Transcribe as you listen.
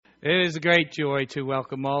It is a great joy to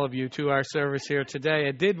welcome all of you to our service here today.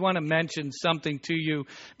 I did want to mention something to you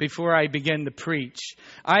before I begin to preach.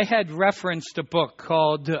 I had referenced a book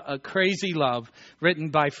called Crazy Love, written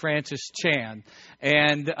by Francis Chan.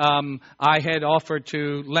 And I had offered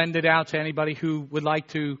to lend it out to anybody who would like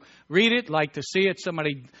to read it, like to see it.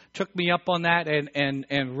 Somebody took me up on that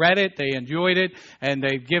and read it. They enjoyed it, and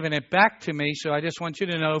they've given it back to me. So I just want you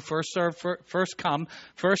to know, first come,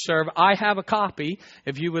 first serve. I have a copy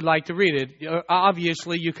if you would like to read it.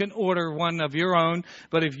 Obviously, you can order one of your own,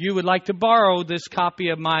 but if you would like to borrow this copy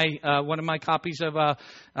of my one of my copies of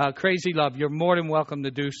Crazy Love, you're more than welcome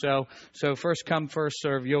to do so. So first come, first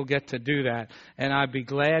serve. You'll get to do that, and I'd be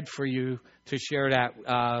glad for you to share that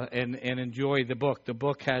and enjoy the book. The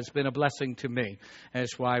book has been a blessing to me.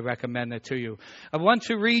 That's why I recommend it to you. I want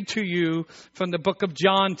to read to you from the book of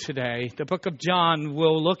John today. The book of John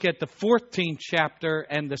will look at the 14th chapter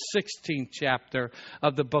and the 16th chapter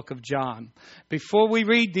of the book of John. Before we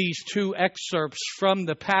read these two excerpts from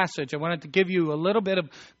the passage, I wanted to give you a little bit of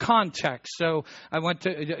context. So I want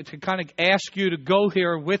to kind of ask you to go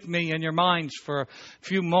here with me in your minds for a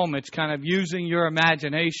few moments, kind of using your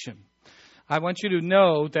imagination. I want you to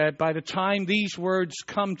know that by the time these words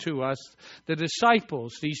come to us, the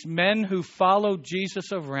disciples, these men who followed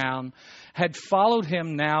Jesus around, had followed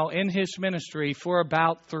him now in his ministry for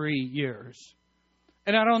about 3 years.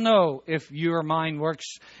 And I don't know if your mind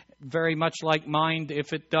works very much like mine.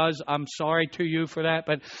 If it does, I'm sorry to you for that.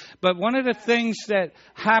 But one of the things that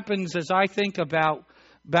happens as I think about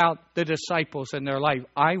the disciples and their life,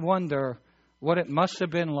 I wonder what it must have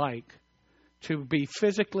been like to be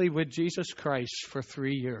physically with Jesus Christ for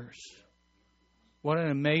 3 years. What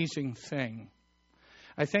an amazing thing.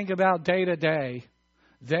 I think about day to day,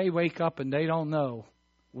 they wake up and they don't know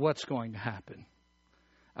what's going to happen.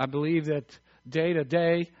 I believe that day to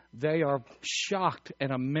day, they are shocked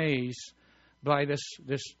and amazed by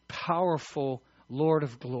this powerful Lord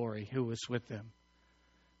of glory who is with them.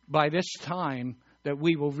 By this time that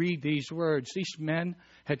we will read these words, these men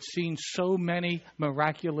had seen so many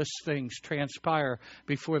miraculous things transpire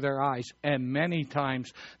before their eyes, and many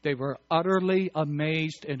times they were utterly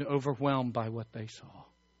amazed and overwhelmed by what they saw.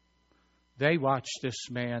 They watched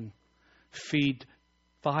this man feed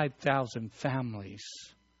 5,000 families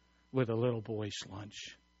with a little boy's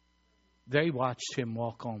lunch. They watched him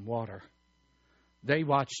walk on water. They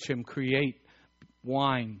watched him create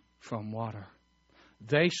wine from water.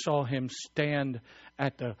 They saw him stand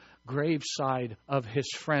at the graveside of his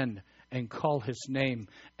friend and call his name,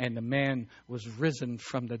 and the man was risen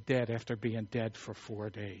from the dead after being dead for 4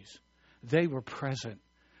 days. They were present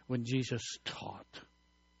when Jesus taught.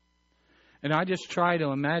 And I just try to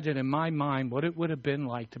imagine in my mind what it would have been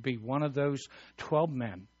like to be one of those 12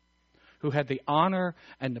 men who had the honor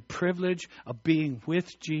and the privilege of being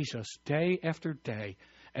with Jesus day after day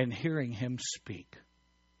and hearing him speak.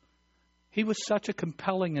 He was such a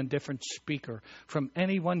compelling and different speaker from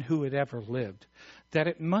anyone who had ever lived that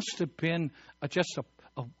it must have been just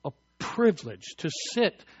a privilege to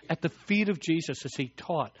sit at the feet of Jesus as he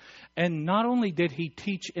taught. And not only did he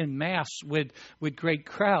teach in Mass with great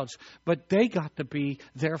crowds, but they got to be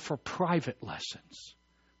there for private lessons.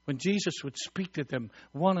 When Jesus would speak to them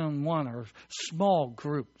one-on-one or small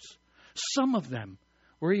groups. Some of them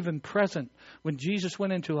were even present when Jesus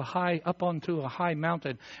went up onto a high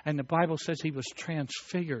mountain, and the Bible says he was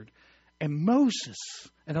transfigured. And Moses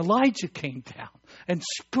and Elijah came down and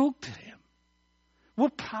spoke to him.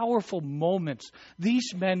 What powerful moments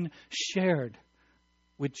these men shared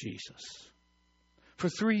with Jesus. For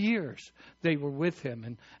 3 years, they were with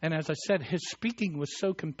him. And as I said, his speaking was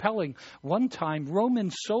so compelling. One time,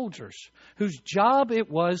 Roman soldiers, whose job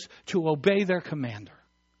it was to obey their commander.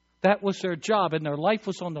 That was their job, and their life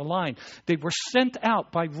was on the line. They were sent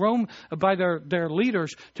out by their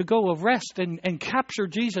leaders to go arrest and capture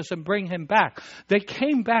Jesus and bring him back. They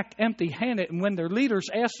came back empty-handed, and when their leaders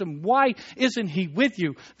asked them, "Why isn't he with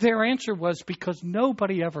you?" their answer was, "Because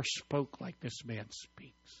nobody ever spoke like this man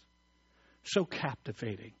speaks." So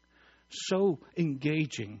captivating, so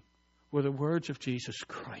engaging were the words of Jesus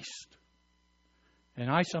Christ. And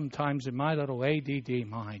I sometimes, in my little ADD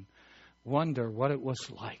mind, wonder what it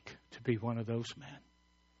was like to be one of those men.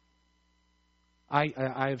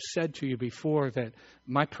 I have said to you before that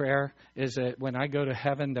my prayer is that when I go to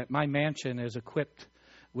heaven, that my mansion is equipped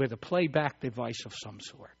with a playback device of some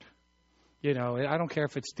sort. You know, I don't care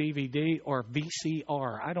if it's DVD or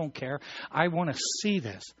VCR. I don't care. I want to see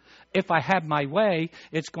this. If I have my way,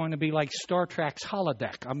 it's going to be like Star Trek's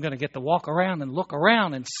holodeck. I'm going to get to walk around and look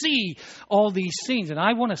around and see all these scenes. And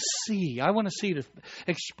I want to see the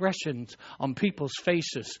expressions on people's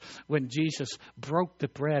faces when Jesus broke the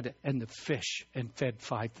bread and the fish and fed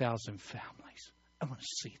 5,000 families. I want to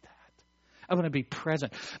see that. I want to be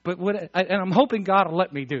present. And I'm hoping God will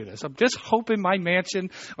let me do this. I'm just hoping my mansion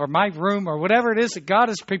or my room or whatever it is that God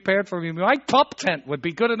has prepared for me. My pup tent would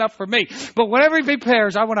be good enough for me. But whatever He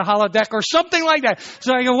prepares, I want a holodeck or something like that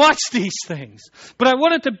so I can watch these things. But I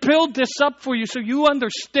wanted to build this up for you so you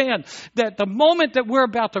understand that the moment that we're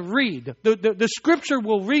about to read, the scripture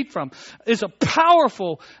we'll read from, is a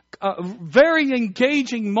powerful, very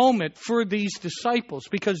engaging moment for these disciples,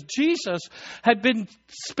 because Jesus had been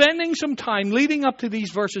spending some time leading up to these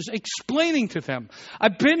verses explaining to them,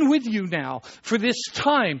 I've been with you now for this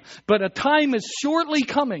time, but a time is shortly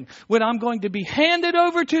coming when I'm going to be handed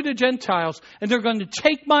over to the Gentiles and they're going to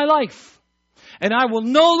take my life and I will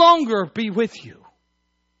no longer be with you.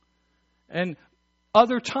 And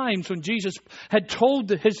other times when Jesus had told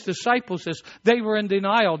His disciples this, they were in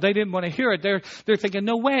denial. They didn't want to hear it. They're thinking,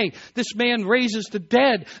 no way. This man raises the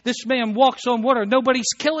dead. This man walks on water. Nobody's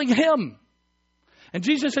killing Him. And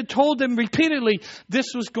Jesus had told them repeatedly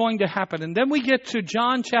this was going to happen. And then we get to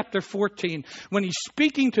John chapter 14 when He's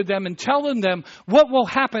speaking to them and telling them what will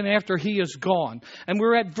happen after He is gone. And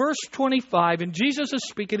we're at verse 25 and Jesus is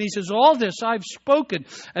speaking. He says, all this I've spoken.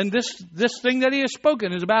 And this thing that He has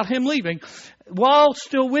spoken is about Him leaving while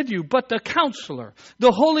still with you. But the Counselor,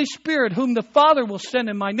 the Holy Spirit, whom the Father will send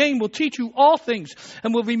in my name, will teach you all things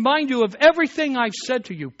and will remind you of everything I've said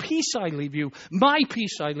to you. Peace I leave you. My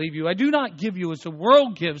peace I leave you. I do not give you as the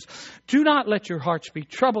world gives. Do not let your hearts be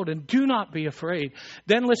troubled and do not be afraid.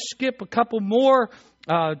 Then let's skip a couple more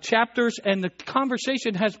chapters, and the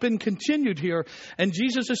conversation has been continued here. And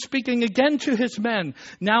Jesus is speaking again to His men.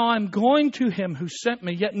 Now I'm going to Him who sent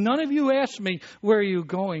me, yet none of you ask me, where are you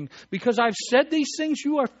going? Because I've said these things,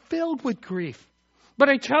 you are filled with grief. But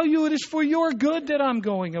I tell you, it is for your good that I'm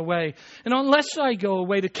going away. And unless I go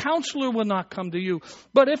away, the Counselor will not come to you.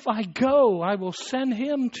 But if I go, I will send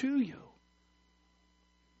Him to you.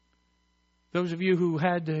 Those of you who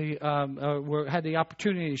had the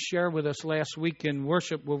opportunity to share with us last week in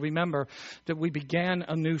worship will remember that we began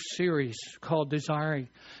a new series called Desire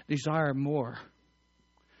More.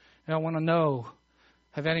 And I want to know,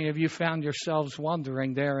 have any of you found yourselves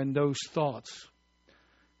wandering there in those thoughts?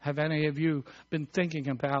 Have any of you been thinking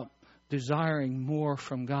about desiring more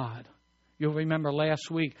from God? You'll remember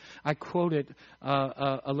last week I quoted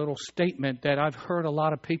a little statement that I've heard a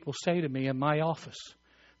lot of people say to me in my office.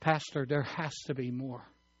 Pastor, there has to be more.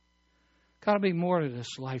 Got to be more to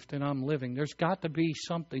this life than I'm living. There's got to be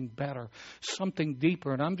something better, something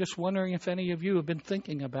deeper. And I'm just wondering if any of you have been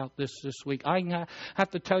thinking about this week. I have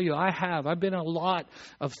to tell you, I have. I've been a lot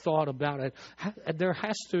of thought about it. There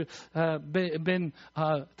has to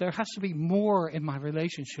be more in my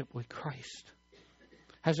relationship with Christ.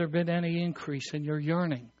 Has there been any increase in your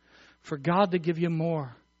yearning for God to give you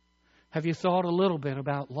more? Have you thought a little bit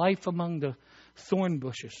about life among the thorn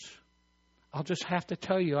bushes? I'll just have to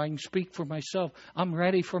tell you, I can speak for myself. I'm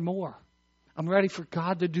ready for more. I'm ready for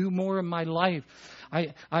God to do more in my life.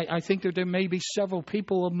 I think that there may be several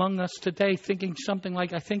people among us today thinking something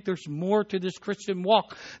like, I think there's more to this Christian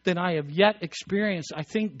walk than I have yet experienced. I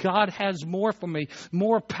think God has more for me,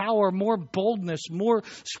 more power, more boldness, more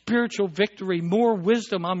spiritual victory, more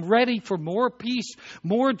wisdom. I'm ready for more peace,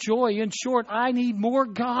 more joy. In short, I need more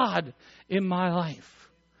God in my life.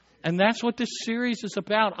 And that's what this series is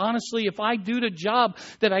about. Honestly, if I do the job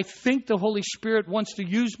that I think the Holy Spirit wants to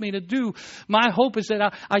use me to do, my hope is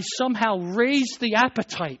that I somehow raise the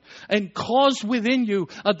appetite and cause within you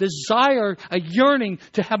a desire, a yearning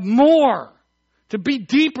to have more, to be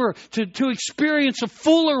deeper, to experience a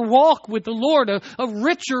fuller walk with the Lord, a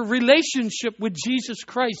richer relationship with Jesus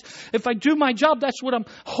Christ. If I do my job, that's what I'm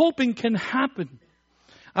hoping can happen.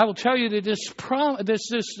 I will tell you that this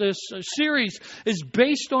series is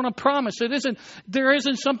based on a promise. There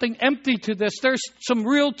isn't something empty to this. There's some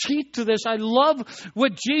real teeth to this. I love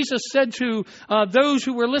what Jesus said to those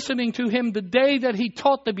who were listening to Him the day that He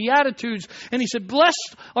taught the Beatitudes. And He said,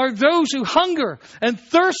 blessed are those who hunger and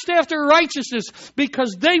thirst after righteousness,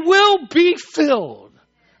 because they will be filled.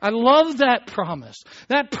 I love that promise.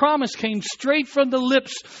 That promise came straight from the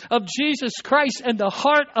lips of Jesus Christ and the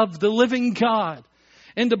heart of the living God.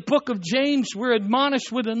 In the book of James, we're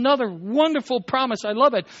admonished with another wonderful promise. I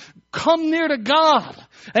love it. come near to God,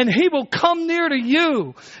 and He will come near to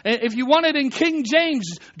you. If you want it in King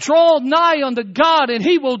James, draw nigh unto God, and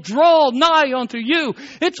He will draw nigh unto you.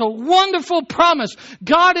 It's a wonderful promise.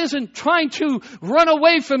 God isn't trying to run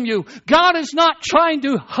away from you. God is not trying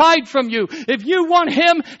to hide from you. If you want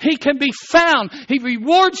Him, He can be found. He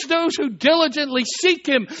rewards those who diligently seek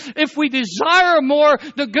Him. If we desire more,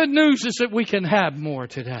 the good news is that we can have more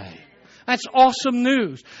today. That's awesome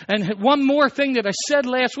news. And one more thing that I said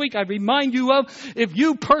last week, I remind you of, if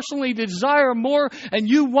you personally desire more and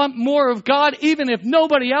you want more of God, even if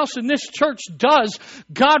nobody else in this church does,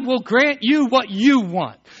 God will grant you what you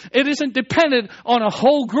want. It isn't dependent on a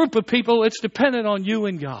whole group of people. It's dependent on you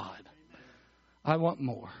and God. I want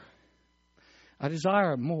more. I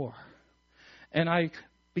desire more. And I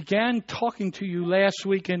began talking to you last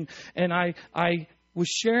week, and I was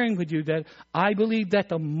sharing with you that I believe that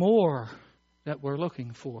the more that we're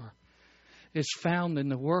looking for is found in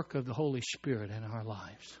the work of the Holy Spirit in our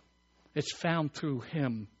lives. It's found through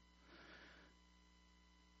Him.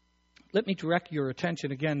 Let me direct your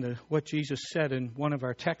attention again to what Jesus said in one of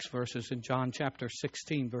our text verses in John chapter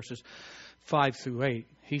 16, verses 5 through 8.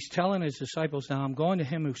 He's telling His disciples, now I'm going to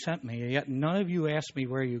Him who sent me, and yet none of you ask me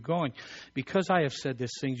where you're going. Because I have said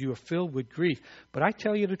these things, you are filled with grief. But I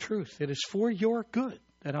tell you the truth, it is for your good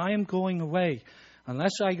that I am going away.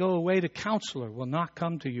 Unless I go away, the Counselor will not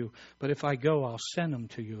come to you. But if I go, I'll send Him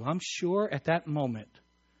to you. I'm sure at that moment,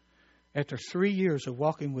 after 3 years of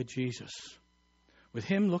walking with Jesus, with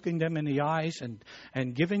Him looking them in the eyes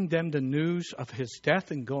and giving them the news of His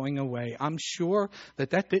death and going away, I'm sure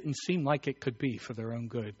that didn't seem like it could be for their own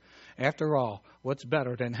good. After all, what's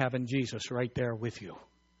better than having Jesus right there with you?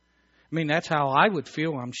 I mean, that's how I would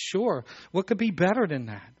feel, I'm sure. What could be better than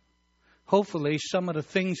that? Hopefully, some of the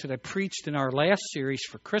things that I preached in our last series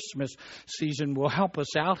for Christmas season will help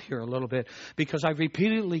us out here a little bit, because I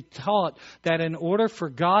repeatedly taught that in order for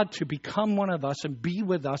God to become one of us and be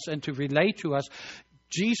with us and to relate to us,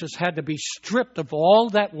 Jesus had to be stripped of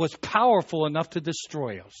all that was powerful enough to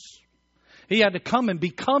destroy us. He had to come and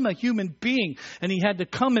become a human being, and He had to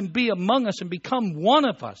come and be among us and become one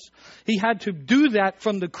of us. He had to do that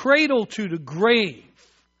from the cradle to the grave.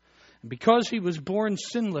 And because He was born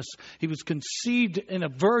sinless, He was conceived in a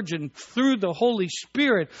virgin through the Holy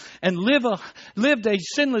Spirit and lived a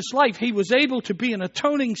sinless life. He was able to be an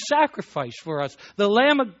atoning sacrifice for us, the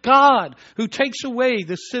Lamb of God who takes away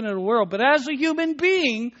the sin of the world. But as a human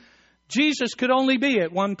being, Jesus could only be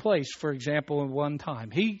at one place, for example, at one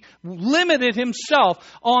time. He limited Himself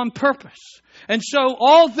on purpose. And so,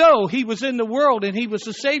 although He was in the world and He was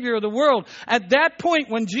the Savior of the world, at that point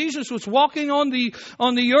when Jesus was walking on the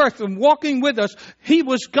earth and walking with us, He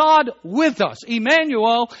was God with us.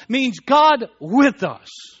 Emmanuel means God with us.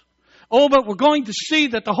 Oh, but we're going to see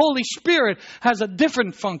that the Holy Spirit has a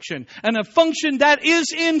different function, and a function that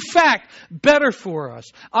is, in fact, better for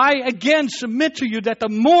us. I, again, submit to you that the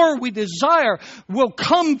more we desire will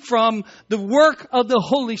come from the work of the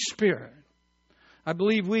Holy Spirit. I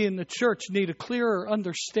believe we in the church need a clearer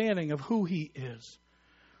understanding of who He is.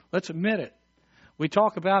 Let's admit it. We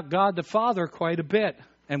talk about God the Father quite a bit.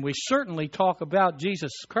 And we certainly talk about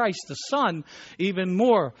Jesus Christ the Son even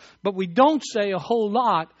more. But we don't say a whole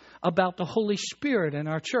lot about the Holy Spirit in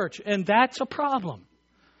our church. And that's a problem.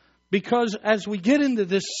 Because as we get into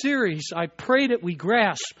this series, I pray that we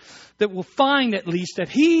grasp that we'll find at least that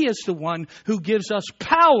He is the one who gives us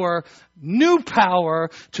power, new power,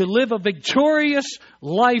 to live a victorious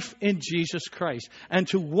life in Jesus Christ and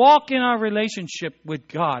to walk in our relationship with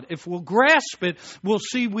God. If we'll grasp it, we'll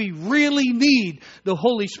see we really need the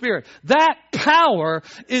Holy Spirit. That power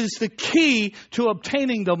is the key to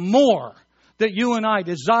obtaining the more that you and I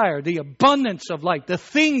desire, the abundance of life, the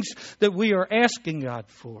things that we are asking God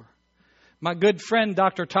for. My good friend,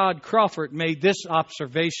 Dr. Todd Crawford, made this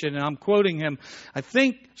observation, and I'm quoting him. I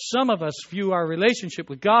think some of us view our relationship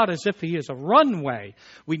with God as if He is a runway.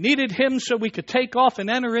 We needed Him so we could take off and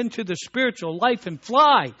enter into the spiritual life and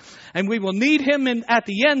fly. And we will need Him at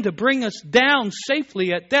the end to bring us down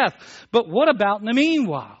safely at death. But what about in the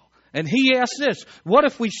meanwhile? And he asked this, what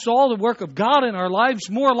if we saw the work of God in our lives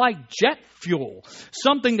more like jet fuel?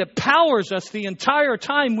 Something that powers us the entire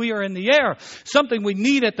time we are in the air. Something we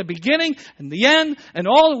need at the beginning and the end and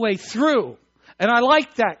all the way through. And I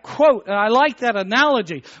like that quote, and I like that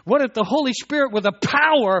analogy. What if the Holy Spirit were the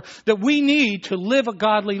power that we need to live a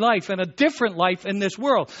godly life and a different life in this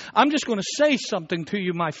world? I'm just going to say something to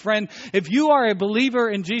you, my friend. If you are a believer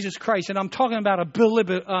in Jesus Christ, and I'm talking about a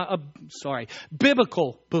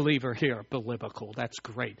biblical believer here. Biblical, that's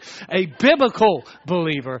great. A biblical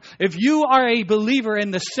believer. If you are a believer in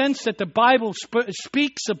the sense that the Bible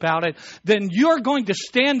speaks about it, then you're going to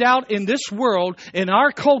stand out in this world, in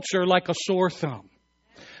our culture, like a sore thumb.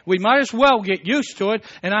 We might as well get used to it.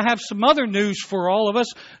 And I have some other news for all of us.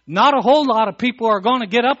 Not a whole lot of people are going to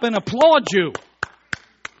get up and applaud you.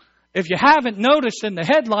 If you haven't noticed in the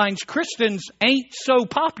headlines, Christians ain't so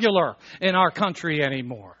popular in our country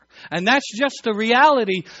anymore. And that's just the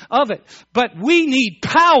reality of it. But we need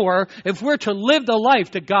power if we're to live the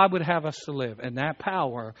life that God would have us to live. And that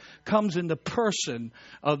power comes in the person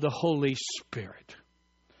of the Holy Spirit.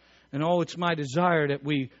 And it's my desire that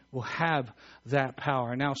we will have that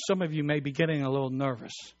power. Now, some of you may be getting a little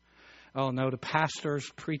nervous. Oh, no, the pastor's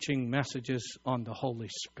preaching messages on the Holy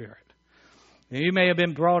Spirit. You may have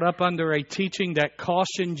been brought up under a teaching that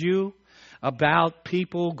cautioned you about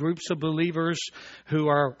people, groups of believers who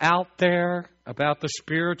are out there, about the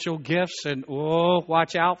spiritual gifts, and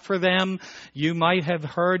watch out for them. You might have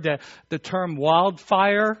heard the term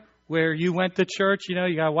wildfire, where you went to church.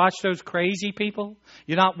 You got to watch those crazy people.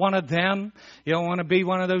 You're not one of them. You don't want to be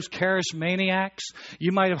one of those charismaniacs.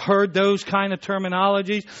 You might have heard those kind of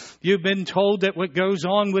terminologies. You've been told that what goes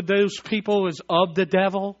on with those people is of the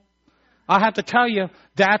devil. I have to tell you,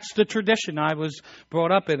 that's the tradition I was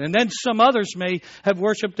brought up in. And then some others may have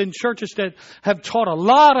worshiped in churches that have taught a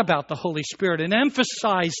lot about the Holy Spirit and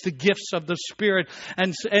emphasized the gifts of the Spirit.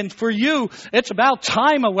 And for you, it's about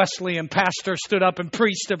time a Wesleyan pastor stood up and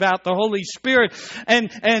preached about the Holy Spirit.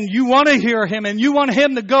 And you want to hear him, and you want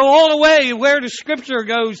him to go all the way where the Scripture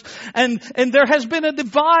goes. And there has been a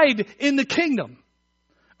divide in the kingdom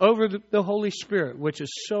over the Holy Spirit, which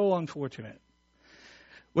is so unfortunate.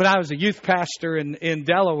 When I was a youth pastor in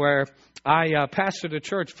Delaware, I pastored a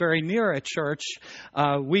church very near a church.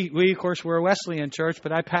 We of course, were a Wesleyan church,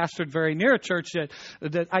 but I pastored very near a church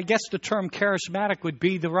that I guess the term charismatic would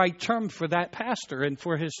be the right term for that pastor and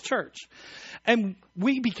for his church. And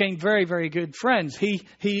we became very, very good friends. He,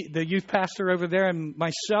 the youth pastor over there, and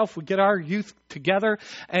myself would get our youth together.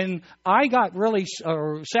 And I got really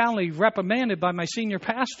soundly reprimanded by my senior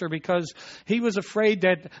pastor because he was afraid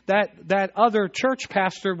that other church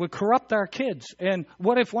pastor would corrupt our kids. And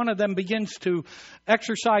what if one of them begins to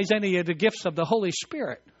exercise any of the gifts of the Holy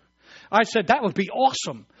Spirit? I said, that would be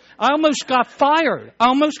awesome. I almost got fired.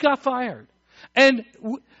 And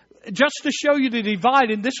just to show you the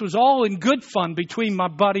divide, and this was all in good fun between my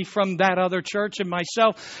buddy from that other church and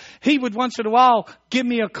myself, he would once in a while give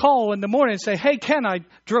me a call in the morning and say, hey, Ken, I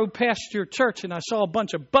drove past your church and I saw a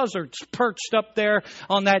bunch of buzzards perched up there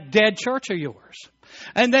on that dead church of yours.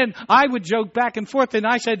 And then I would joke back and forth, and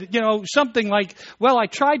I said, something like, well, I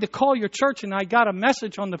tried to call your church and I got a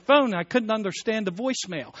message on the phone and I couldn't understand the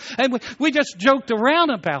voicemail. And we just joked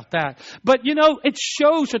around about that. But, it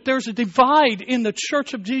shows that there's a divide in the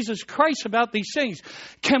Church of Jesus Christ about these things.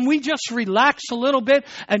 Can we just relax a little bit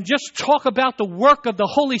and just talk about the work of the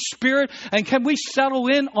Holy Spirit? And can we settle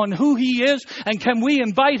in on who He is? And can we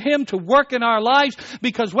invite Him to work in our lives?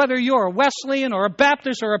 Because whether you're a Wesleyan or a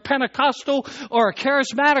Baptist or a Pentecostal or a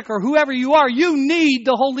charismatic or whoever you are, you need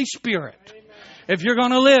the Holy Spirit. Amen. If you're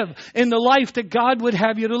going to live in the life that God would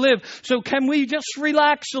have you to live. So can we just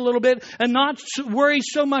relax a little bit and not worry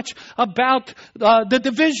so much about the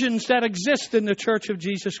divisions that exist in the Church of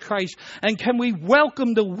Jesus Christ? And can we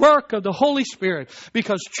welcome the work of the Holy Spirit?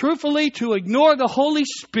 Because truthfully, to ignore the Holy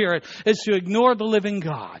Spirit is to ignore the living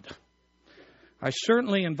God. I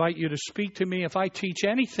certainly invite you to speak to me if I teach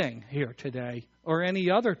anything here today or any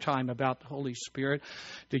other time about the Holy Spirit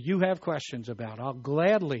that you have questions about. I'll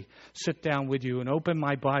gladly sit down with you and open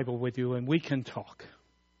my Bible with you and we can talk.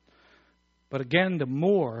 But again, the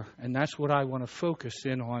more, and that's what I want to focus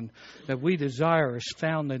in on, that we desire is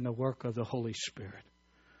found in the work of the Holy Spirit.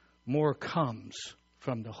 More comes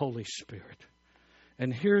from the Holy Spirit.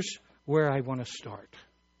 And here's where I want to start.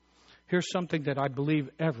 Here's something that I believe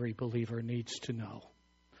every believer needs to know.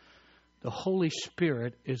 The Holy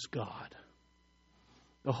Spirit is God.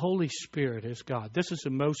 The Holy Spirit is God. This is the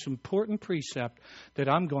most important precept that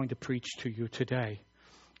I'm going to preach to you today.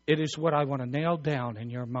 It is what I want to nail down in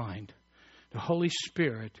your mind. The Holy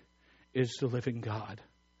Spirit is the living God.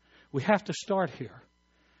 We have to start here.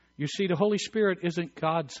 You see, the Holy Spirit isn't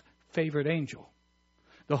God's favorite angel.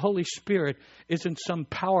 The Holy Spirit isn't some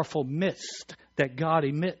powerful mist that God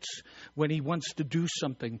emits when He wants to do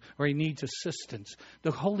something or He needs assistance.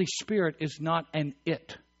 The Holy Spirit is not an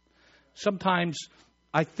it. Sometimes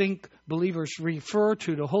I think believers refer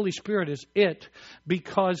to the Holy Spirit as it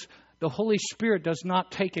because the Holy Spirit does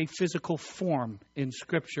not take a physical form in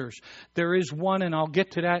Scriptures. There is one, and I'll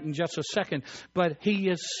get to that in just a second, but He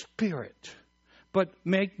is Spirit. But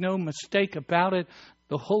make no mistake about it,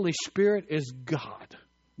 the Holy Spirit is God.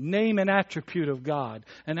 Name an attribute of God.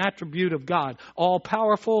 An attribute of God.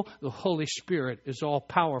 All-powerful, the Holy Spirit is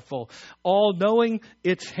all-powerful. All-knowing,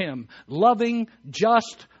 it's Him. Loving,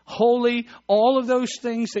 just, holy, all of those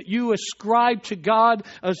things that you ascribe to God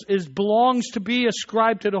belongs to be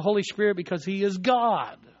ascribed to the Holy Spirit because He is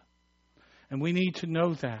God. And we need to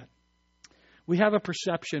know that. We have a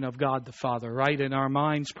perception of God the Father, right, in our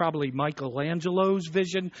minds. Probably Michelangelo's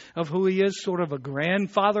vision of who He is, sort of a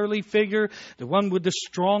grandfatherly figure, the one with the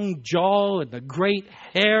strong jaw and the great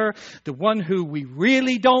hair, the one who we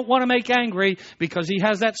really don't want to make angry because he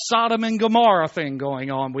has that Sodom and Gomorrah thing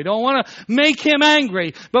going on. We don't want to make him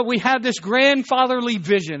angry, but we have this grandfatherly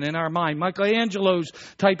vision in our mind, Michelangelo's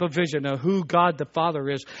type of vision of who God the Father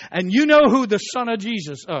is. And you know who the Son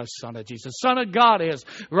of God is,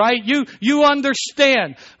 right? You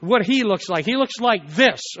understand what He looks like. He looks like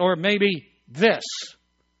this, or maybe this.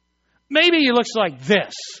 Maybe He looks like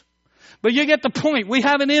this. But you get the point. We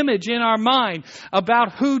have an image in our mind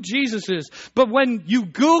about who Jesus is. But when you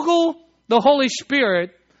Google the Holy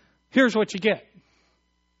Spirit, here's what you get.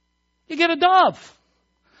 You get a dove.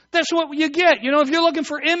 That's what you get. You know, if you're looking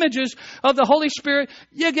for images of the Holy Spirit,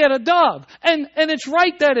 you get a dove. And it's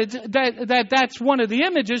right that that's one of the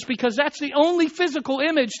images because that's the only physical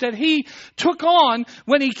image that He took on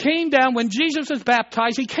when He came down. When Jesus was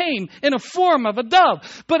baptized, He came in a form of a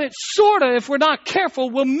dove. But it sort of, if we're not careful,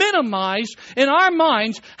 will minimize in our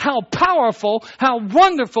minds how powerful, how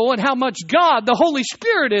wonderful, and how much God the Holy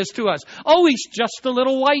Spirit is to us. Oh, He's just a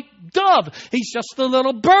little white dove. He's just a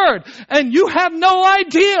little bird. And you have no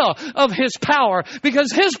idea of His power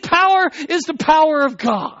because His power is the power of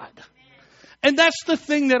God. And that's the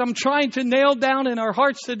thing that I'm trying to nail down in our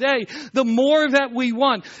hearts today. The more that we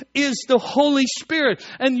want is the Holy Spirit.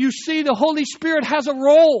 And you see, the Holy Spirit has a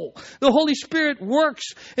role. The Holy Spirit works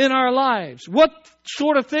in our lives. What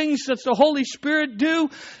sort of things does the Holy Spirit do?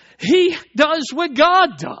 He does what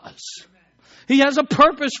God does. He has a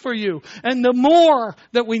purpose for you. And the more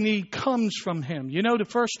that we need comes from Him. You know, the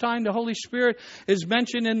first time the Holy Spirit is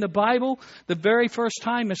mentioned in the Bible, the very first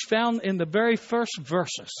time is found in the very first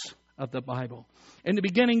verses of the Bible. In the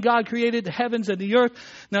beginning, God created the heavens and the earth.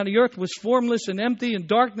 Now the earth was formless and empty, and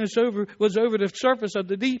darkness was over the surface of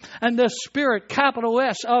the deep. And the Spirit, capital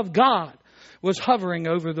S, of God was hovering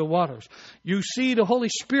over the waters. You see, the Holy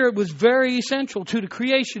Spirit was very essential to the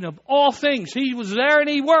creation of all things. He was there and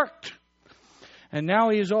He worked. And now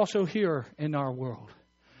He is also here in our world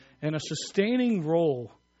in a sustaining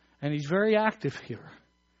role. And He's very active here.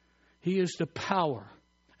 He is the power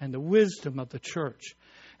and the wisdom of the church.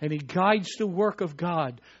 And He guides the work of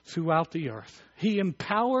God throughout the earth. He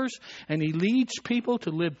empowers and He leads people to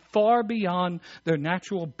live far beyond their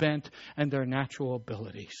natural bent and their natural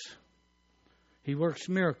abilities. He works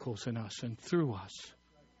miracles in us and through us.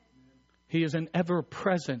 He is an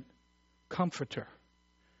ever-present comforter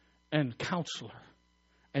and counselor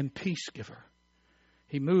and peace giver.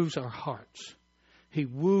 He moves our hearts. He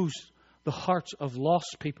woos the hearts of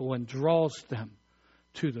lost people and draws them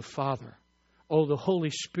to the Father. Oh, the Holy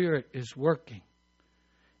Spirit is working.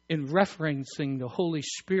 In referencing the Holy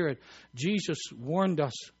Spirit, Jesus warned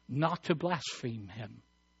us not to blaspheme Him.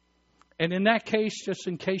 And in that case, just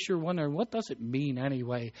in case you're wondering, what does it mean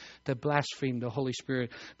anyway to blaspheme the Holy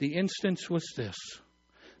Spirit? The instance was this.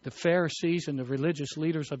 The Pharisees and the religious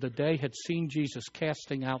leaders of the day had seen Jesus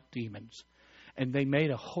casting out demons. And they made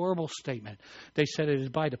a horrible statement. They said it is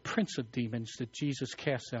by the prince of demons that Jesus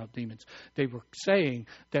casts out demons. They were saying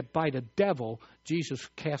that by the devil, Jesus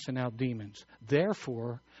casting out demons.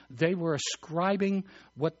 Therefore, they were ascribing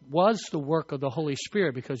what was the work of the Holy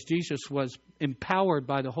Spirit, because Jesus was empowered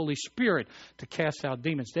by the Holy Spirit to cast out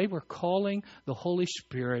demons. They were calling the Holy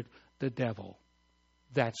Spirit the devil.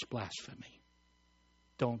 That's blasphemy.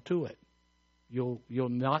 Don't do it. You'll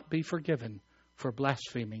not be forgiven for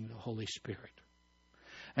blaspheming the Holy Spirit.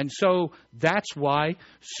 And so that's why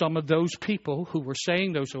some of those people who were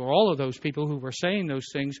saying those, or all of those people who were saying those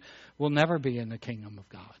things, will never be in the kingdom of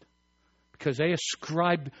God. Because they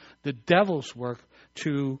ascribed the devil's work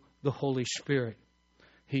to the Holy Spirit.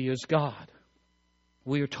 He is God.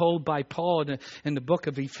 We are told by Paul in the book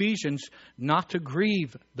of Ephesians not to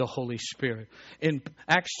grieve the Holy Spirit. In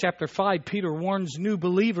Acts chapter 5, Peter warns new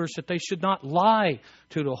believers that they should not lie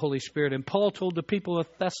to the Holy Spirit. And Paul told the people of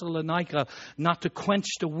Thessalonica not to quench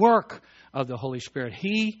the work of the Holy Spirit.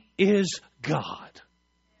 He is God.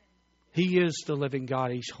 He is the living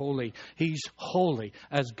God. He's holy. He's holy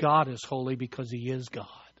as God is holy because He is God.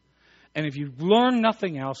 And if you learn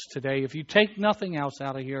nothing else today, if you take nothing else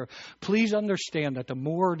out of here, please understand that the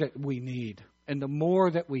more that we need and the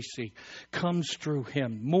more that we see comes through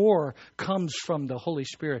Him. More comes from the Holy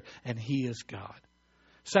Spirit, and He is God.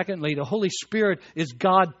 Secondly, the Holy Spirit is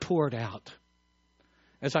God poured out.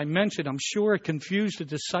 As I mentioned, I'm sure it confused the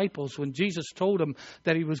disciples when Jesus told them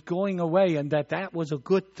that He was going away and that was a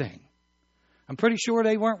good thing. I'm pretty sure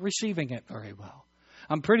they weren't receiving it very well.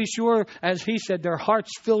 I'm pretty sure, as He said, their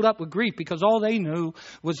hearts filled up with grief because all they knew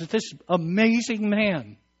was that this amazing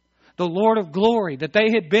man, the Lord of glory that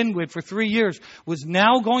they had been with for 3 years, was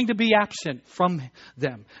now going to be absent from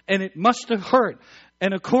them. And it must have hurt.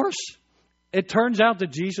 And of course, it turns out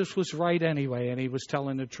that Jesus was right anyway, and He was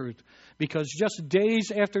telling the truth. Because just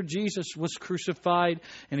days after Jesus was crucified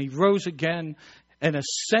and He rose again and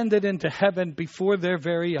ascended into heaven before their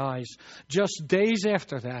very eyes, just days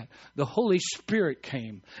after that, the Holy Spirit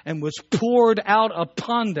came and was poured out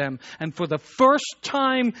upon them. And for the first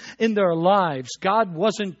time in their lives, God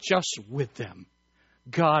wasn't just with them.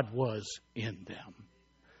 God was in them.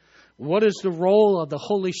 What is the role of the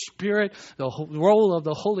Holy Spirit? The role of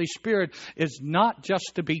the Holy Spirit is not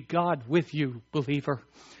just to be God with you, believer.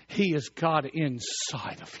 He is God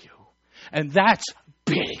inside of you. And that's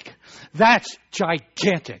big. That's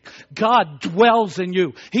gigantic. God dwells in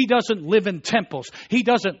you. He doesn't live in temples. He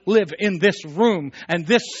doesn't live in this room and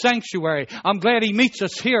this sanctuary. I'm glad He meets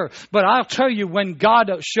us here. But I'll tell you, when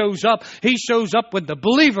God shows up, He shows up when the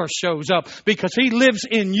believer shows up because He lives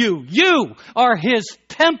in you. You are His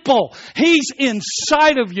temple. He's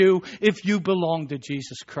inside of you if you belong to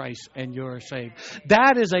Jesus Christ and you're saved.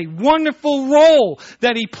 That is a wonderful role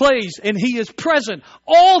that He plays, and He is present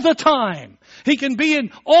all the time. He can be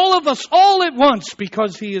in all of us all at once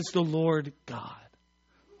because He is the Lord God.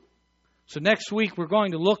 So next week we're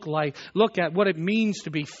going to look at what it means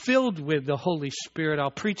to be filled with the Holy Spirit.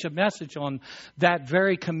 I'll preach a message on that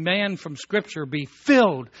very command from Scripture, be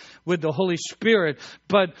filled with the Holy Spirit.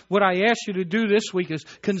 But what I ask you to do this week is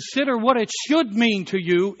consider what it should mean to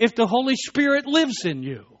you if the Holy Spirit lives in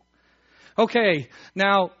you. Okay,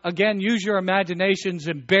 now, again, use your imaginations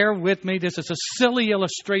and bear with me. This is a silly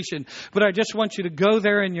illustration, but I just want you to go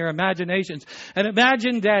there in your imaginations and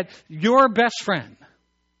imagine that your best friend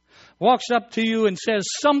walks up to you and says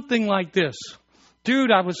something like this.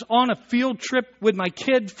 Dude, I was on a field trip with my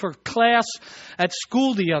kid for class at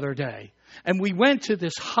school the other day. And we went to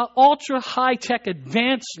this ultra high-tech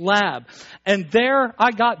advanced lab. And there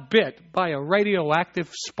I got bit by a radioactive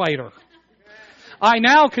spider. I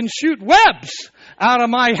now can shoot webs out of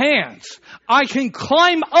my hands. I can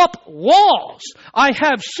climb up walls. I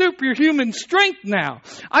have superhuman strength now.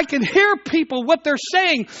 I can hear people, what they're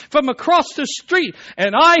saying from across the street.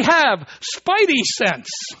 And I have spidey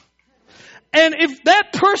sense. And if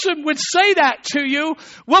that person would say that to you,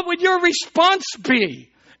 what would your response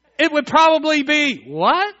be? It would probably be,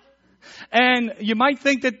 what? And you might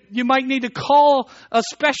think that you might need to call a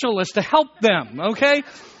specialist to help them, okay?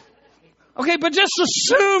 Okay, but just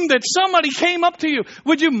assume that somebody came up to you.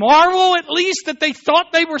 Would you marvel at least that they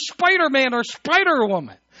thought they were Spider-Man or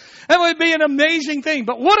Spider-Woman? That would be an amazing thing.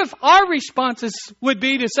 But what if our responses would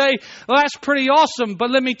be to say, well, that's pretty awesome, but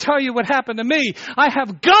let me tell you what happened to me. I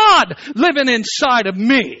have God living inside of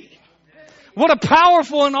me. What a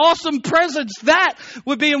powerful and awesome presence that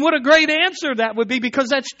would be, and what a great answer that would be, because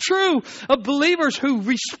that's true of believers who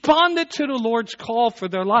responded to the Lord's call for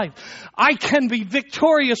their life. I can be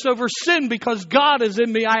victorious over sin because God is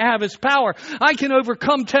in me. I have His power. I can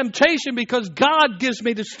overcome temptation because God gives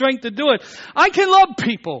me the strength to do it. I can love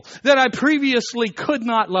people that I previously could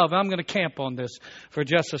not love. I'm going to camp on this for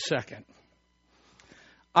just a second.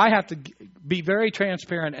 I have to be very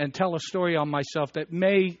transparent and tell a story on myself that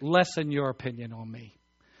may lessen your opinion on me.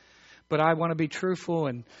 But I want to be truthful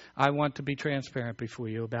and I want to be transparent before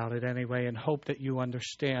you about it anyway, and hope that you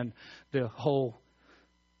understand the whole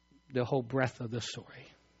breadth of the story.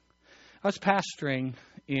 I was pastoring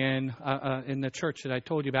in the church that I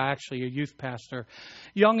told you about, actually a youth pastor,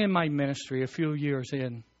 young in my ministry, a few years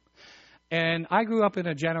in. And I grew up in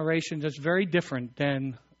a generation that's very different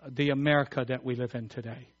than the America that we live in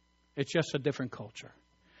today. It's just a different culture.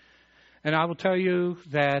 And I will tell you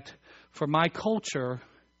that for my culture,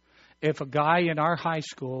 if a guy in our high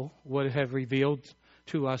school would have revealed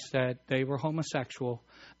to us that they were homosexual,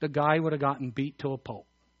 the guy would have gotten beat to a pulp.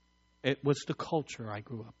 It was the culture I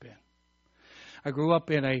grew up in. I grew up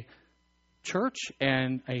in a church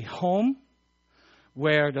and a home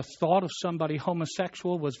where the thought of somebody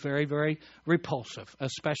homosexual was very, very repulsive,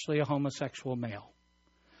 especially a homosexual male.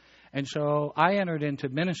 And so I entered into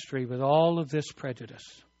ministry with all of this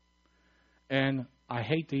prejudice. And I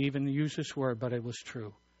hate to even use this word, but it was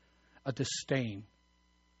true. A disdain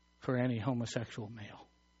for any homosexual male.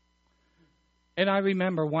 And I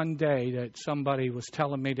remember one day that somebody was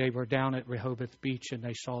telling me they were down at Rehoboth Beach and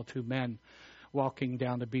they saw two men walking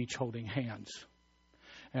down the beach holding hands.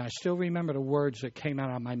 And I still remember the words that came out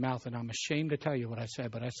of my mouth, and I'm ashamed to tell you what I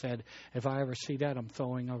said, but I said, if I ever see that, I'm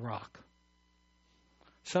throwing a rock.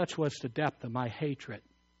 Such was the depth of my hatred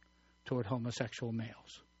toward homosexual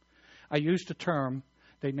males. I used the term,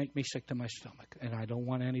 they make me sick to my stomach, and I don't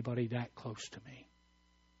want anybody that close to me.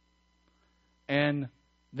 And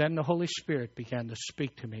then the Holy Spirit began to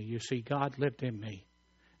speak to me. You see, God lived in me,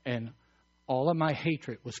 and all of my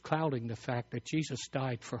hatred was clouding the fact that Jesus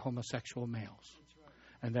died for homosexual males,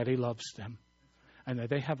 and that He loves them, and that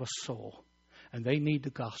they have a soul, and they need the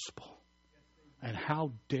gospel. And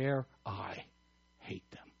how dare I hate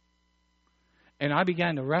them? And I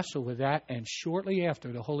began to wrestle with that, and shortly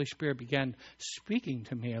after, the Holy Spirit began speaking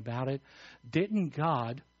to me about it. Didn't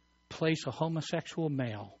God place a homosexual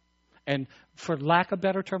male? And for lack of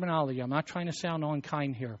better terminology, I'm not trying to sound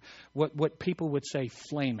unkind here, what people would say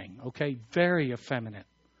flaming, okay? Very effeminate.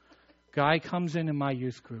 Guy comes in my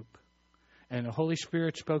youth group, and the Holy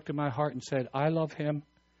Spirit spoke to my heart and said, I love him,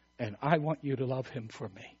 and I want you to love him for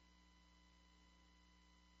me.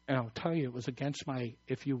 And I'll tell you, it was against my,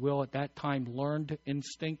 if you will, at that time, learned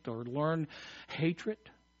instinct or learned hatred.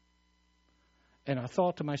 And I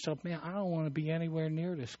thought to myself, man, I don't want to be anywhere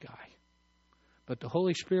near this guy. But the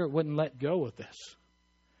Holy Spirit wouldn't let go of this.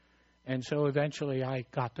 And so eventually I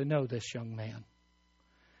got to know this young man.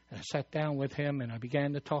 And I sat down with him and I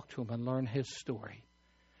began to talk to him and learn his story.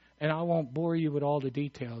 And I won't bore you with all the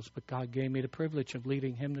details, but God gave me the privilege of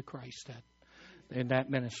leading him to Christ in that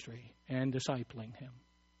ministry and discipling him.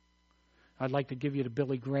 I'd like to give you the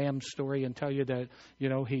Billy Graham story and tell you that,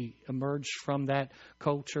 he emerged from that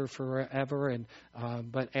culture forever. And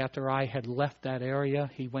but after I had left that area,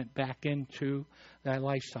 he went back into that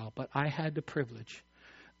lifestyle. But I had the privilege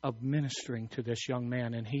of ministering to this young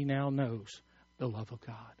man, and he now knows the love of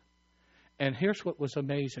God. And here's what was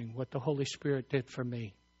amazing, what the Holy Spirit did for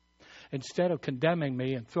me. Instead of condemning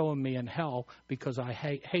me and throwing me in hell because I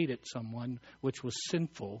hated someone, which was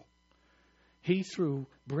sinful, He, through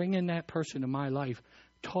bringing that person in my life,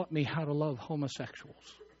 taught me how to love homosexuals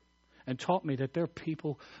and taught me that they're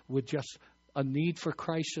people with just a need for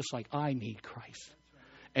Christ just like I need Christ.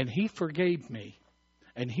 And He forgave me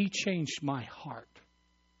and He changed my heart.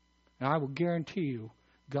 And I will guarantee you,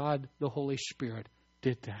 God, the Holy Spirit,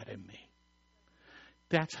 did that in me.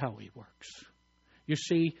 That's how He works. You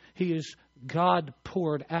see, He is God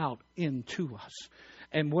poured out into us.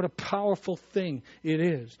 And what a powerful thing it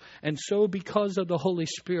is. And so because of the Holy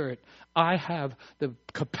Spirit, I have the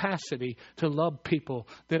capacity to love people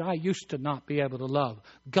that I used to not be able to love.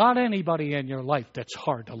 Got anybody in your life that's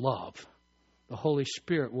hard to love? The Holy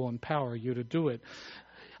Spirit will empower you to do it.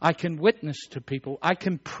 I can witness to people. I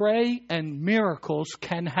can pray and miracles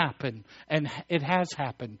can happen. And it has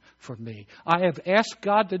happened for me. I have asked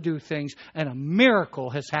God to do things and a miracle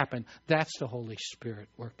has happened. That's the Holy Spirit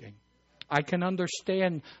working. I can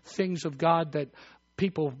understand things of God that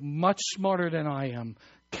people much smarter than I am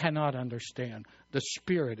cannot understand. The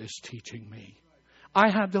Spirit is teaching me. I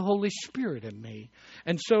have the Holy Spirit in me.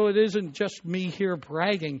 And so it isn't just me here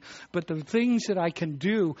bragging, but the things that I can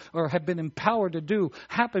do or have been empowered to do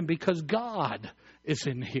happen because God is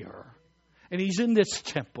in here. And He's in this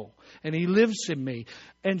temple. And He lives in me.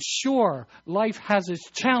 And sure, life has its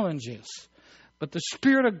challenges. But the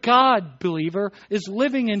Spirit of God, believer, is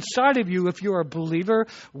living inside of you if you're a believer.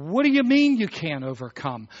 What do you mean you can't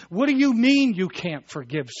overcome? What do you mean you can't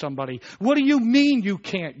forgive somebody? What do you mean you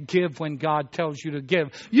can't give when God tells you to give?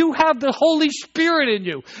 You have the Holy Spirit in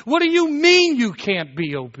you. What do you mean you can't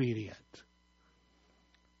be obedient?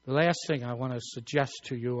 The last thing I want to suggest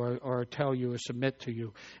to you or tell you or submit to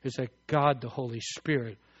you is that God, the Holy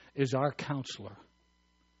Spirit, is our counselor.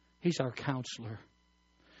 He's our counselor.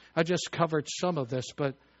 I just covered some of this,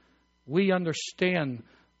 but we understand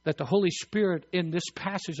that the Holy Spirit in this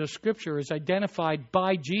passage of Scripture is identified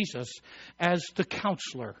by Jesus as the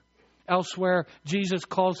counselor. Elsewhere, Jesus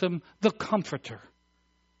calls Him the comforter.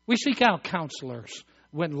 We seek out counselors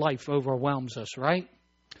when life overwhelms us, right?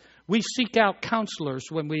 We seek out counselors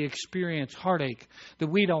when we experience heartache that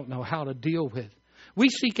we don't know how to deal with. We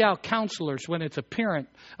seek out counselors when it's apparent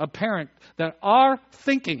that our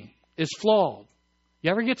thinking is flawed.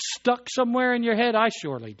 You ever get stuck somewhere in your head? I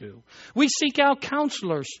surely do. We seek out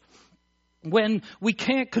counselors when we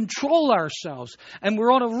can't control ourselves and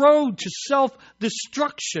we're on a road to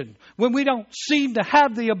self-destruction, when we don't seem to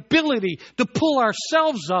have the ability to pull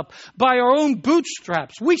ourselves up by our own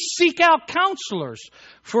bootstraps. We seek out counselors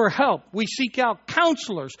for help. We seek out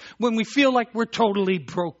counselors when we feel like we're totally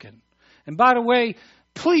broken. And by the way,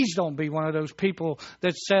 please don't be one of those people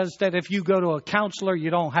that says that if you go to a counselor, you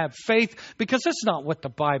don't have faith, because that's not what the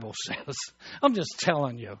Bible says. I'm just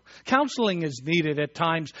telling you. Counseling is needed at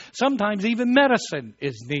times. Sometimes even medicine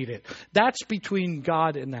is needed. That's between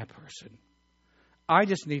God and that person. I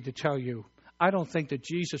just need to tell you, I don't think that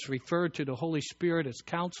Jesus referred to the Holy Spirit as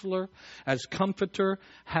counselor, as comforter,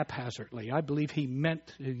 haphazardly. I believe he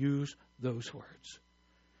meant to use those words.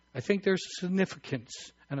 I think there's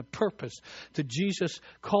significance and a purpose to Jesus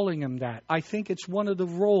calling him that. I think it's one of the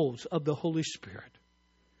roles of the Holy Spirit.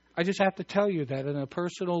 I just have to tell you that on a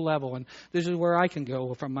personal level, and this is where I can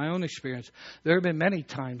go from my own experience. There have been many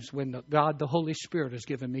times when God, the Holy Spirit, has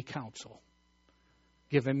given me counsel,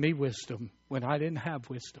 given me wisdom when I didn't have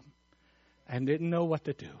wisdom and didn't know what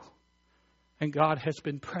to do. And God has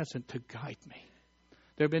been present to guide me.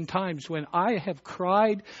 There have been times when I have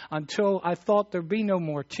cried until I thought there'd be no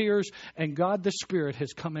more tears, and God the Spirit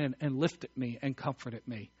has come in and lifted me and comforted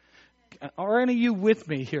me. Are any of you with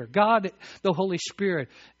me here? God, the Holy Spirit,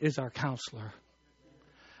 is our counselor.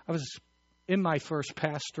 I was in my first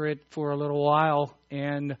pastorate for a little while,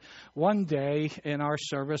 and one day in our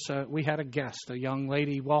service, we had a guest. A young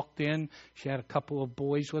lady walked in. She had a couple of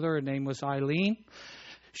boys with her. Her name was Eileen.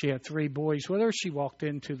 She had 3 boys with her. She walked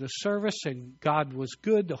into the service, and God was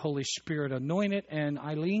good. The Holy Spirit anointed, and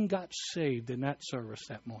Eileen got saved in that service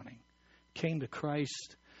that morning. Came to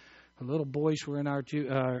Christ. The little boys were in our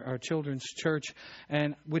children's church,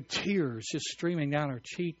 and with tears just streaming down her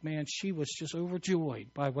cheek, man, she was just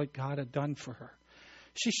overjoyed by what God had done for her.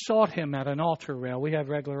 She sought him at an altar rail. We have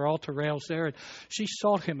regular altar rails there. And she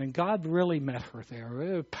sought him, and God really met her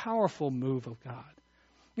there. A powerful move of God.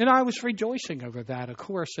 And I was rejoicing over that, of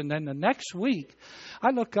course. And then the next week,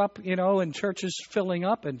 I look up, and church is filling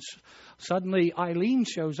up. And suddenly Eileen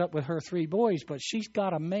shows up with her 3 boys. But she's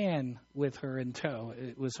got a man with her in tow.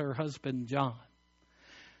 It was her husband, John.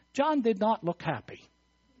 John did not look happy.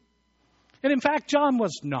 And in fact, John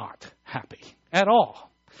was not happy at all.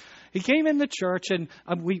 He came in the church, and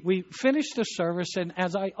we finished the service, and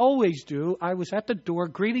as I always do, I was at the door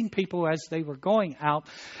greeting people as they were going out.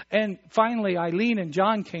 And finally, Eileen and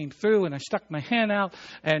John came through, and I stuck my hand out,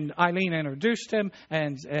 and Eileen introduced him,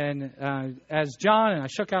 and as John, and I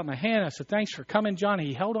shook out my hand. I said, "Thanks for coming, John."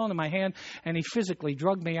 He held on to my hand, and he physically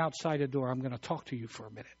drugged me outside the door. "I'm going to talk to you for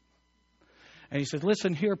a minute." And he said,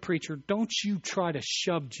 "Listen here, preacher, don't you try to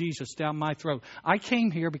shove Jesus down my throat. I came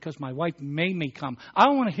here because my wife made me come. I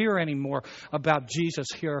don't want to hear any more about Jesus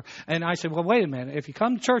here." And I said, "Well, wait a minute. If you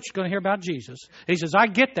come to church, you're going to hear about Jesus." He says, "I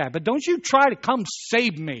get that, but don't you try to come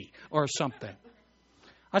save me or something."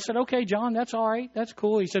 I said, "Okay, John, that's all right. That's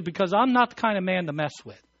cool." He said, "Because I'm not the kind of man to mess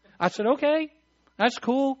with." I said, "Okay, that's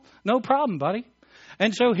cool. No problem, buddy."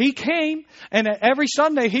 And so he came, and every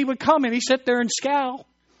Sunday he would come and he'd sit there and scowl.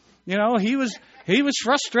 He was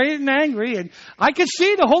frustrated and angry, and I could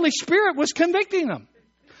see the Holy Spirit was convicting him.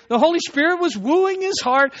 The Holy Spirit was wooing his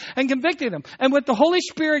heart and convicting him. And what the Holy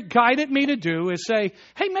Spirit guided me to do is say,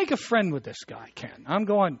 "Hey, make a friend with this guy, Ken." I'm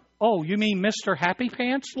going, "Oh, you mean Mr. Happy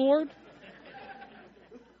Pants, Lord?"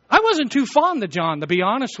 I wasn't too fond of John, to be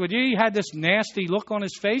honest with you. He had this nasty look on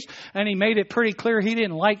his face, and he made it pretty clear he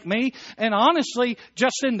didn't like me. And honestly,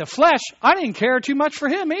 just in the flesh, I didn't care too much for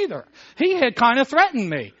him either. He had kind of threatened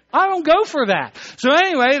me. I don't go for that. So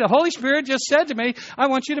anyway, the Holy Spirit just said to me, "I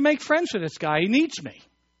want you to make friends with this guy. He needs me."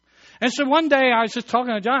 And so one day I was just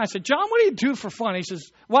talking to John. I said, "John, what do you do for fun?" He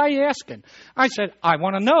says, "Why are you asking?" I said, "I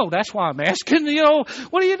want to know. That's why I'm asking.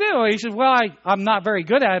 What do you do?" He said, "Well, I'm not very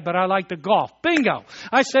good at it, but I like to golf." Bingo.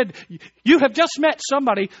 I said, "You have just met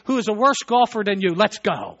somebody who is a worse golfer than you. Let's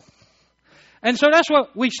go." And so that's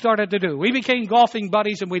what we started to do. We became golfing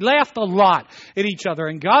buddies, and we laughed a lot at each other.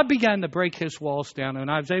 And God began to break his walls down, and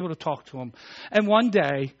I was able to talk to him. And one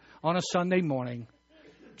day, on a Sunday morning,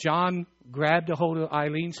 John grabbed a hold of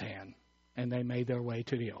Eileen's hand, and they made their way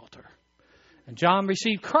to the altar. And John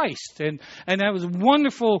received Christ, and that was a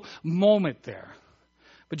wonderful moment there.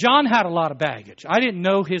 But John had a lot of baggage. I didn't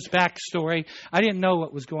know his backstory. I didn't know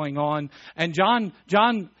what was going on. And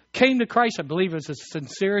John came to Christ, I believe, as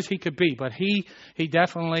sincere as he could be, but he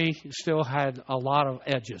definitely still had a lot of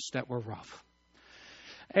edges that were rough.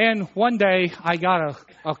 And one day I got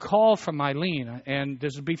a call from Eileen, and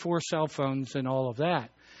this is before cell phones and all of that.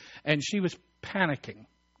 And she was panicking,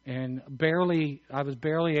 and I was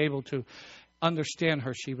barely able to understand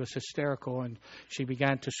her. She was hysterical, and she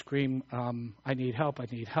began to scream, I need help, I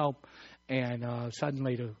need help. And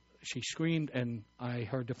suddenly she screamed, and I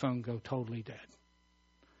heard the phone go totally dead.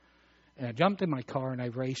 And I jumped in my car, and I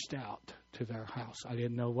raced out to their house. I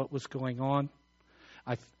didn't know what was going on.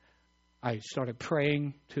 I started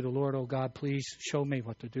praying to the Lord, oh God, please show me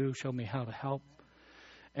what to do, show me how to help.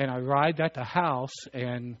 And I arrived at the house,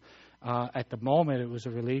 and at the moment it was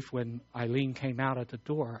a relief when Eileen came out at the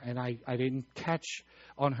door, and I didn't catch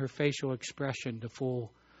on her facial expression the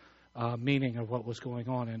full meaning of what was going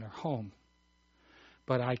on in her home.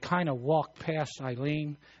 But I kind of walked past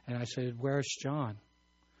Eileen, and I said, where's John?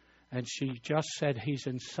 And she just said, he's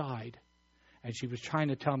inside. And she was trying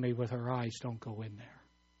to tell me with her eyes, don't go in there.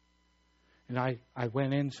 And I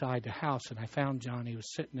went inside the house, and I found John. He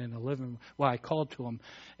was sitting in the living room. Well, I called to him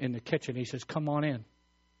in the kitchen. He says, come on in.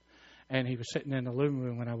 And he was sitting in the living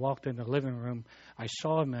room. When I walked in the living room, I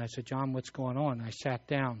saw him, and I said, John, what's going on? And I sat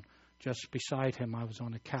down just beside him. I was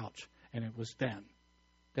on the couch, and it was then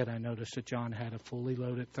that I noticed that John had a fully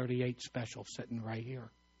loaded .38 Special sitting right here.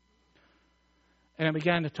 And I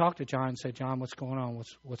began to talk to John and say, John, what's going on?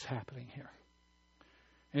 What's happening here?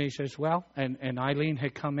 And he says, well, and Eileen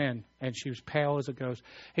had come in, and she was pale as a ghost.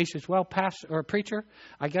 He says, well, pastor or preacher,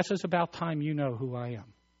 I guess it's about time you know who I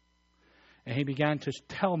am. And he began to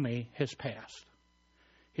tell me his past.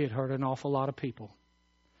 He had hurt an awful lot of people.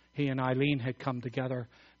 He and Eileen had come together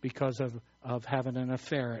because of having an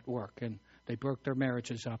affair at work, and they broke their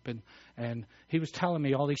marriages up. And he was telling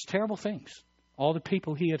me all these terrible things. All the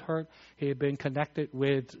people he had hurt, he had been connected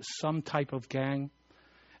with some type of gang.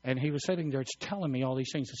 And he was sitting there telling me all these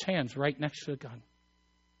things. His hand's right next to the gun.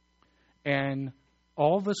 And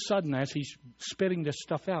all of a sudden, as he's spitting this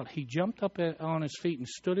stuff out, he jumped up on his feet and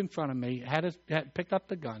stood in front of me, had picked up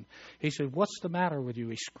the gun. He said, what's the matter with you?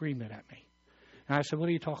 He's screaming at me. And I said, what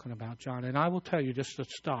are you talking about, John? And I will tell you, just to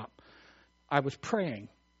stop, I was praying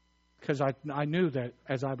because I knew that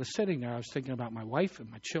as I was sitting there, I was thinking about my wife and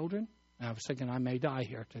my children. And I was thinking I may die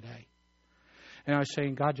here today. And I was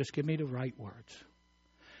saying, God, just give me the right words.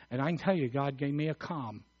 And I can tell you, God gave me a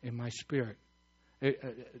calm in my spirit.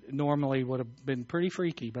 It normally would have been pretty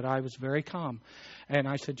freaky, but I was very calm. And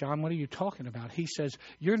I said, John, what are you talking about? He says,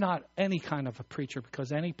 you're not any kind of a preacher,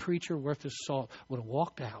 because any preacher worth his salt would have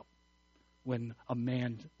walked out when a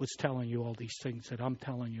man was telling you all these things that I'm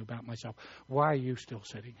telling you about myself. Why are you still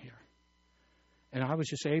sitting here? And I was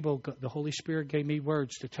just able, the Holy Spirit gave me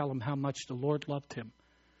words to tell him how much the Lord loved him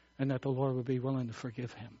and that the Lord would be willing to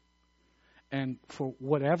forgive him. And for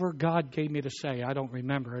whatever God gave me to say, I don't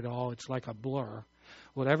remember it all. It's like a blur.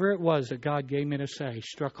 Whatever it was that God gave me to say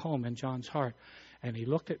struck home in John's heart. And he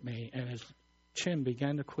looked at me, and his chin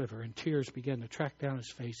began to quiver, and tears began to track down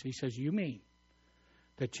his face. He says, you mean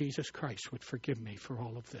that Jesus Christ would forgive me for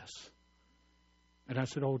all of this? And I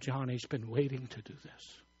said, oh, John, he's been waiting to do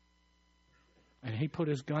this. And he put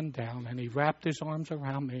his gun down, and he wrapped his arms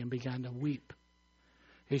around me and began to weep.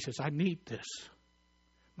 He says, I need this.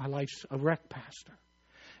 My life's a wreck, Pastor.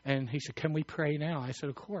 And he said, can we pray now? I said,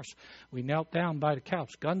 of course. We knelt down by the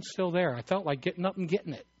couch. Gun's still there. I felt like getting up and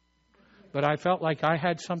getting it. But I felt like I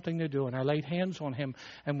had something to do. And I laid hands on him,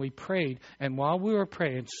 and we prayed. And while we were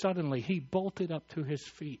praying, suddenly he bolted up to his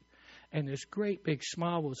feet. And this great big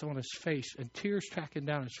smile was on his face, and tears tracking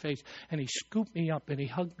down his face. And he scooped me up, and he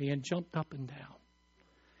hugged me and jumped up and down.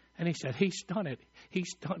 And he said, he's done it.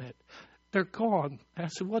 He's done it. They're gone. And I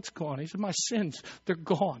said, what's gone? He said, my sins, they're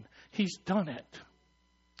gone. He's done it.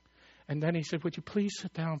 And then he said, would you please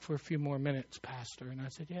sit down for a few more minutes, Pastor? And I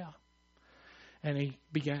said, yeah. And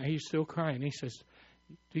he's still crying. He says,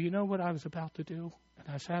 do you know what I was about to do?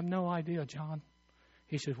 And I said, I have no idea, John.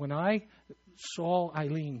 He said, when I saw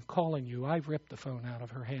Eileen calling you, I ripped the phone out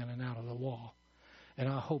of her hand and out of the wall. And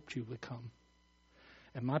I hoped you would come.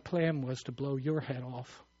 And my plan was to blow your head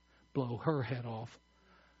off, blow her head off,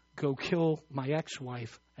 go kill my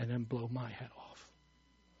ex-wife, and then blow my head off.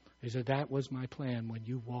 He said, that was my plan when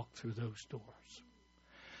you walked through those doors.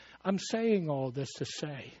 I'm saying all this to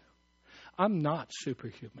say, I'm not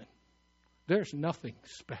superhuman. There's nothing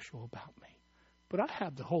special about me. But I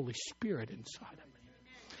have the Holy Spirit inside of me.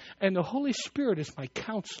 And the Holy Spirit is my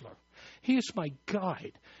counselor. He is my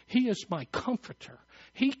guide. He is my comforter.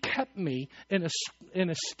 He kept me in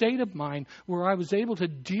a state of mind where I was able to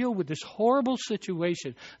deal with this horrible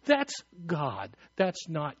situation. That's God. That's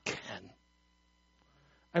not Ken.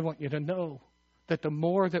 I want you to know that the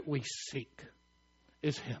more that we seek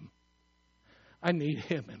is Him. I need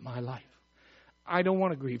Him in my life. I don't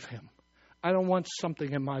want to grieve him. I don't want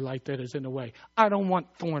something in my life that is in the way. I don't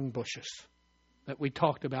want thorn bushes that we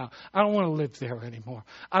talked about. I don't want to live there anymore.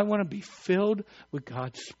 I want to be filled with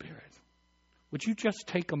God's Spirit. Would you just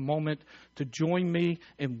take a moment to join me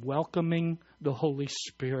in welcoming the Holy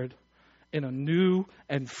Spirit in a new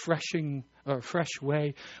and fresh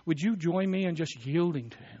way? Would you join me in just yielding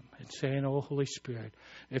to him and saying, "Oh, Holy Spirit,"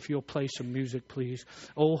 if you'll play some music, please.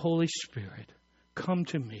 "Oh, Holy Spirit, come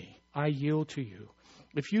to me. I yield to you."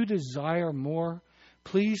 If you desire more,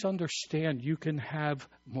 please understand you can have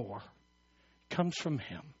more. It comes from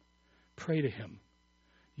him. Pray to him.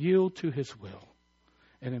 Yield to his will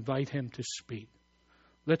and invite him to speak.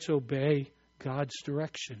 Let's obey God's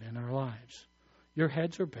direction in our lives. Your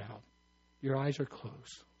heads are bowed. Your eyes are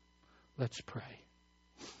closed. Let's pray.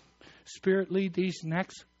 Spirit, lead these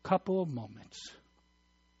next couple of moments.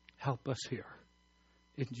 Help us here.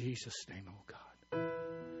 In Jesus' name, oh God.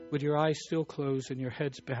 With your eyes still closed and your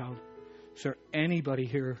heads bowed, is there anybody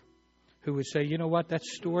here who would say, "You know what, that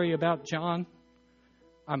story about John,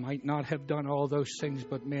 I might not have done all those things,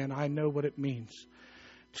 but man, I know what it means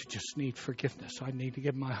to just need forgiveness. I need to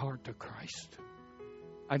give my heart to Christ.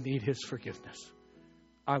 I need his forgiveness.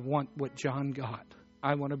 I want what John got.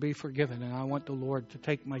 I want to be forgiven, and I want the Lord to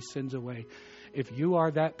take my sins away." If you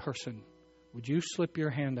are that person, would you slip your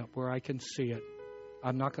hand up where I can see it?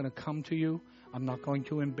 I'm not going to come to you. I'm not going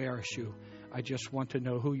to embarrass you. I just want to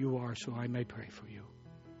know who you are so I may pray for you.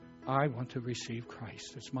 I want to receive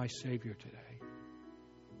Christ as my Savior today.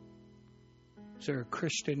 Is there a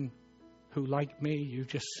Christian who, like me, you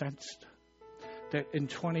just sensed that in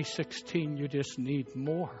 2016 you just need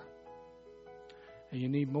more? And you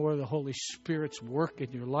need more of the Holy Spirit's work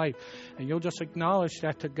in your life. And you'll just acknowledge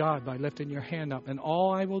that to God by lifting your hand up. And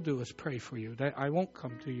all I will do is pray for you. That I won't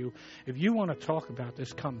come to you. If you want to talk about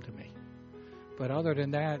this, come to me. But other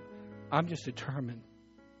than that, I'm just determined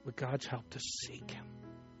with God's help to seek him.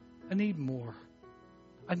 I need more.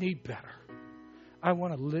 I need better. I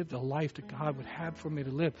want to live the life that God would have for me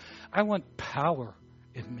to live. I want power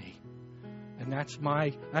in me. And that's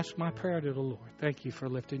my prayer to the Lord. Thank you for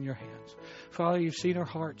lifting your hands. Father, you've seen our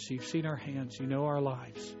hearts. You've seen our hands. You know our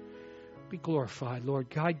lives. Be glorified, Lord.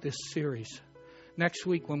 Guide this series. Next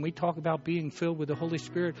week, when we talk about being filled with the Holy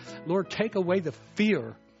Spirit, Lord, take away the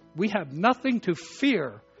fear. We have nothing to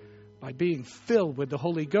fear by being filled with the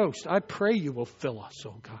Holy Ghost. I pray you will fill us,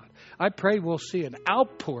 oh God. I pray we'll see an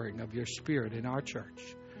outpouring of your Spirit in our church.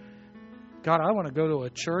 God, I want to go to a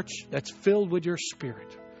church that's filled with your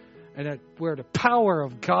Spirit. And where the power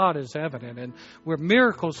of God is evident and where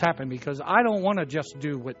miracles happen, because I don't want to just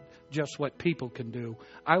do what people can do.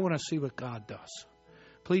 I want to see what God does.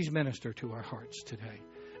 Please minister to our hearts today.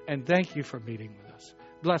 And thank you for meeting with us.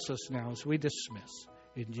 Bless us now as we dismiss.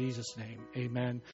 In Jesus' name, amen.